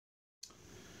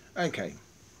Okay,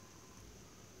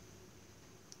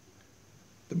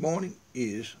 the morning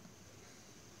is,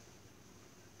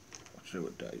 let's see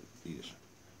what day it is.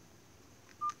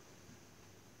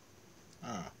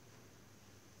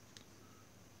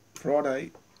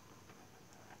 Friday,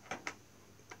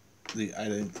 the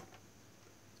 18th,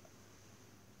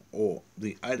 or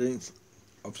the 18th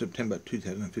of September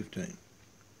 2015.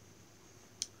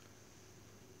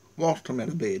 Whilst I'm out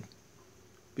of bed,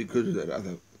 because of that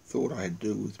other thought I had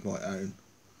to do with my own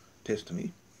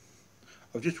testimony,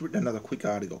 I've just written another quick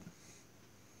article.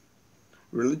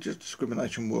 Religious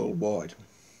discrimination worldwide.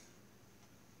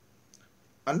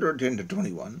 Under Agenda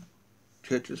 21,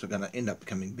 churches are going to end up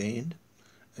becoming banned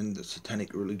and the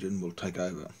satanic religion will take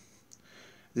over.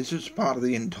 This is part of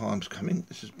the end times coming.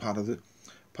 This is part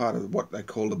of what they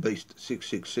call the Beast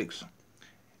 666.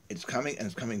 It's coming, and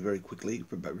it's coming very quickly,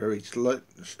 but very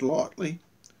slyly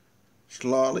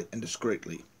and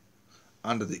discreetly,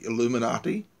 under the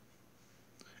Illuminati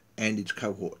and its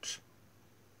cohorts,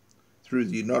 through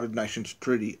the United Nations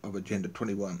Treaty of Agenda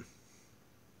 21.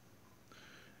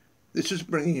 This is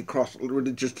bringing across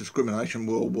religious discrimination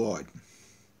worldwide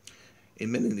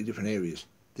in many different areas.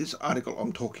 This article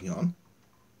I'm talking on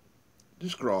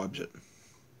describes it.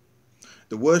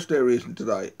 The worst areas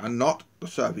today are not the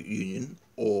Soviet Union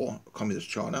or Communist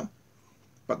China,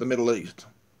 but the Middle East.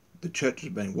 The church is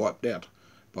being wiped out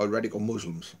by radical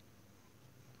Muslims.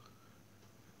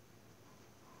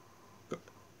 But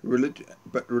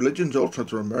religions also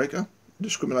through America,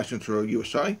 discrimination through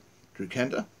USA, through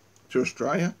Canada, through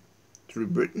Australia, through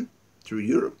Britain, through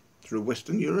Europe, through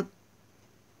Western Europe.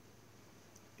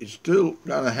 It's still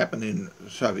going to happen in the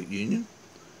Soviet Union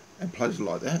and places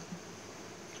like that.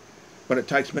 But it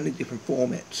takes many different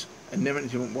formats and many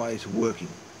different ways of working.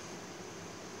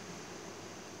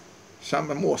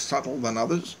 Some are more subtle than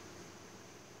others.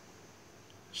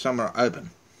 Some are open.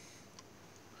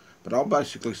 But I'll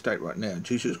basically state right now,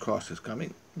 Jesus Christ is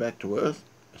coming back to earth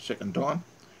a second time,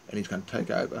 and he's going to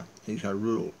take over and he's going to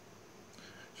rule.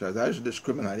 So those who are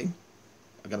discriminating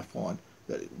are going to find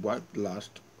that it won't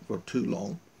last for too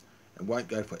long and won't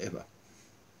go forever.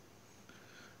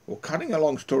 Well, cutting a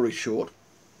long story short,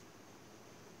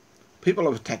 people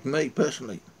have attacked me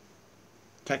personally,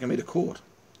 taken me to court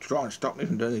to try and stop me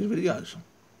from doing these videos.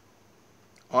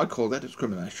 I call that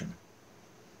discrimination.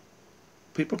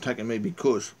 People taking me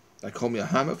because they call me a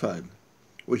homophobe,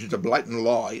 which is a blatant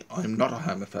lie. I am not a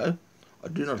homophobe. I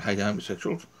do not hate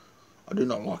homosexuals. I do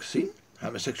not like sin.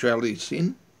 Homosexuality is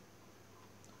sin.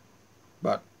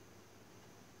 But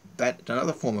that's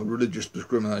another form of religious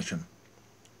discrimination.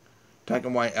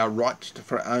 Taking away our rights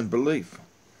for our own belief.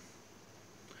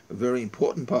 A very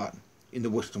important part in the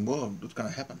Western world that's going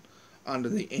to happen under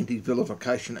the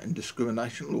anti-vilification and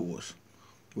discrimination laws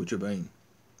which are being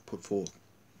put forth,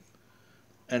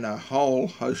 and a whole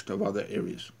host of other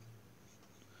areas.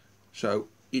 So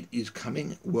it is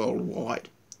coming worldwide.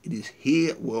 It is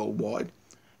here worldwide,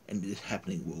 and it is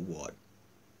happening worldwide.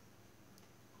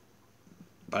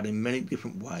 But in many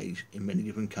different ways, in many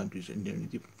different countries, in many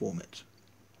different formats.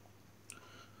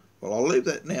 Well, I'll leave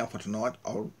that now for tonight.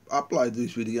 I'll upload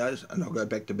these videos and I'll go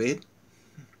back to bed.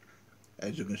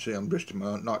 As you can see, I'm dressed in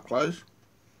my night clothes.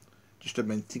 Just have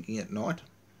been thinking at night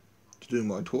to do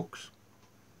my talks.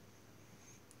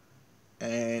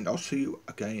 And I'll see you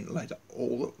again later.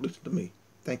 All that listen to me.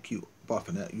 Thank you. Bye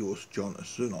for now. Yours, John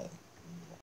Asunol.